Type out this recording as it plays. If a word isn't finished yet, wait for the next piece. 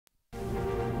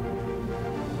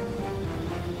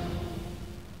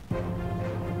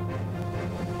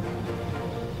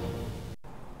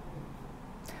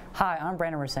Hi, I'm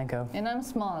Brandon Rosenko. And I'm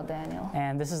Small Daniel.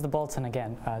 And this is the Bulletin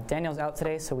again. Daniel's out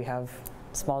today, so we have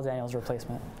Small Daniel's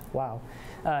replacement. Wow.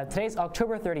 Today's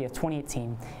October 30th,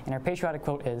 2018, and our patriotic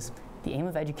quote is, "The aim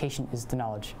of education is the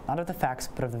knowledge, not of the facts,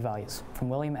 but of the values," from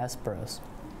William S. Burroughs.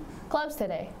 Clubs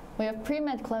today. We have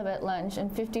Pre-Med Club at lunch in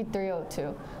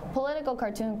 5302, Political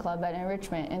Cartoon Club at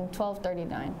Enrichment in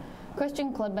 1239,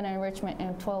 Christian Club at Enrichment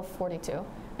in 1242,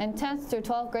 and 10th through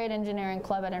 12th grade Engineering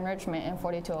Club at Enrichment in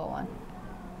 4201.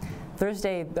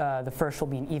 Thursday, the 1st, will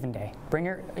be an even day. Bring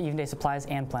your even day supplies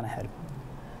and plan ahead.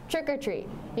 Trick or Treat,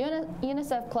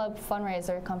 UNICEF Club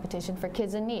fundraiser competition for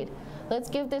kids in need. Let's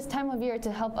give this time of year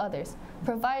to help others.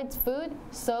 Provides food,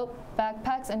 soap,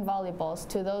 backpacks, and volleyballs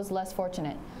to those less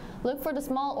fortunate. Look for the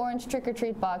small orange trick or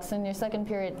treat box in your second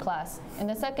period class. In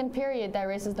the second period that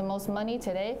raises the most money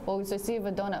today will receive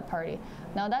a donut party.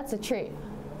 Now that's a treat.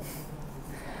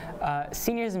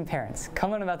 Seniors and parents,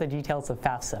 come learn about the details of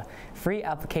FAFSA, free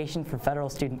application for federal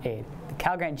student aid, the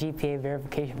Cal Grant GPA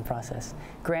verification process,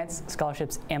 grants,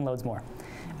 scholarships, and loads more.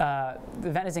 The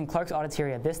event is in Clark's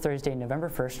Auditoria this Thursday, November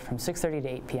 1st from 6:30 to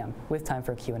 8 p.m. with time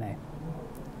for a Q&A.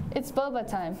 It's Boba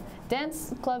Time.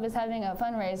 Dance Club is having a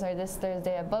fundraiser this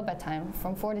Thursday at Boba Time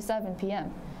from 4 to 7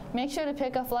 p.m. Make sure to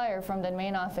pick a flyer from the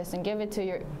main office and give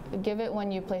it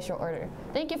when you place your order.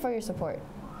 Thank you for your support.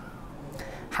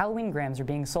 Halloween grams are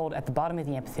being sold at the bottom of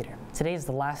the amphitheater. Today is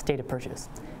the last day to purchase.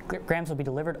 Grams will be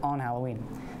delivered on Halloween.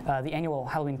 The annual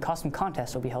Halloween costume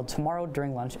contest will be held tomorrow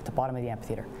during lunch at the bottom of the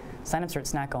amphitheater. Sign-ups are at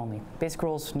snack only. Basic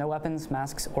rules: no weapons,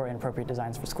 masks, or inappropriate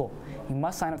designs for school. You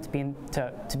must sign up to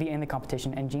be in the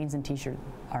competition, and jeans and t-shirt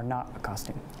are not a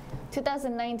costume.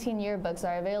 2019 yearbooks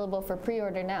are available for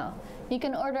pre-order now. You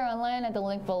can order online at the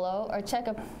link below,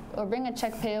 or bring a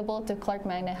check payable to Clark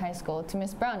Magnet High School to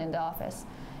Ms. Brown in the office.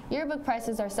 Yearbook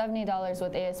prices are $70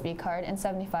 with ASB card and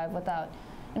 $75 without.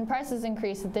 And prices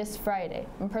increase this Friday,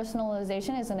 and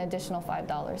personalization is an additional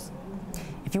 $5.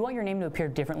 If you want your name to appear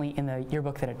differently in the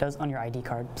yearbook than it does on your ID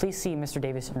card, please see Mr.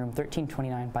 Davis in room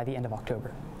 1329 by the end of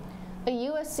October. A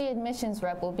USC admissions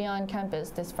rep will be on campus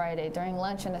this Friday during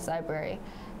lunch in the library.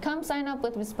 Come sign up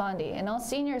with Ms. Bondi, and all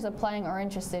seniors applying or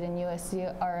interested in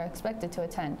USC are expected to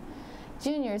attend.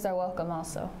 Juniors are welcome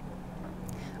also.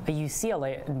 A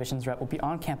UCLA admissions rep will be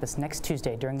on campus next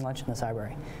Tuesday during lunch in the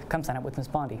library. Come sign up with Ms.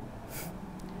 Bondi.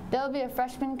 There will be a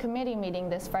freshman committee meeting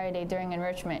this Friday during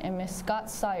enrichment in Ms. Scott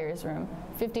Sawyer's room,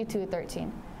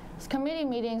 5213. Committee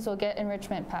meetings will get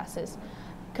enrichment passes.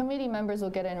 Committee members will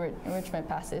get enrichment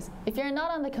passes. If you're not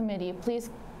on the committee,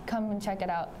 please come and check it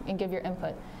out and give your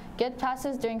input. Get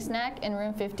passes during snack in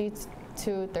room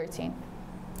 5213.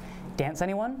 Dance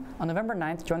anyone? On November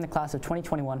 9th, join the class of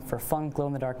 2021 for a fun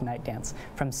glow-in-the-dark night dance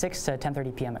from 6 to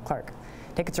 10:30 p.m. at Clark.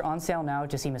 Tickets are on sale now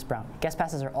to see Ms. Brown. Guest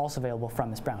passes are also available from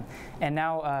Ms. Brown. And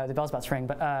now the bell's about to ring,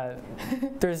 but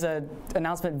there's an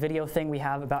announcement video thing we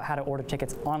have about how to order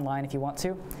tickets online if you want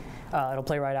to. It'll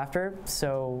play right after.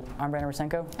 So I'm Brandon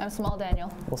Rosenko. I'm Small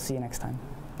Daniel. We'll see you next time.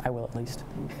 I will at least.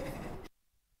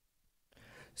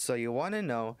 So you want to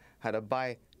know how to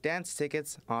buy dance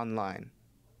tickets online.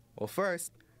 Well,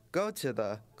 first, go to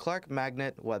the Clark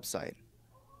Magnet website.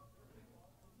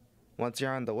 Once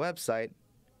you're on the website,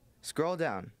 scroll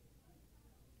down.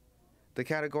 The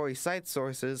category Site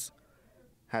Sources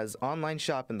has Online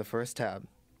Shop in the first tab.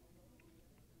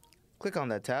 Click on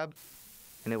that tab,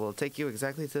 and it will take you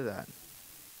exactly to that.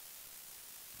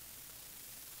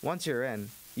 Once you're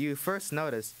in, you first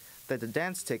notice that the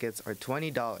dance tickets are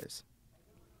 $20.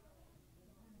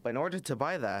 But in order to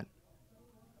buy that,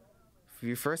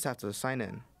 you first have to sign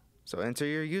in. So enter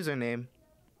your username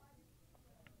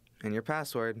and your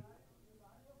password,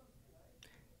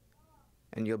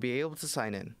 and you'll be able to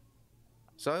sign in.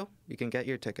 So you can get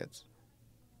your tickets.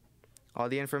 All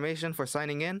the information for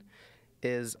signing in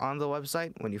is on the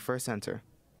website when you first enter.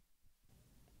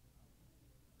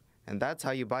 And that's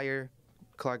how you buy your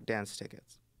Clark dance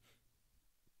tickets.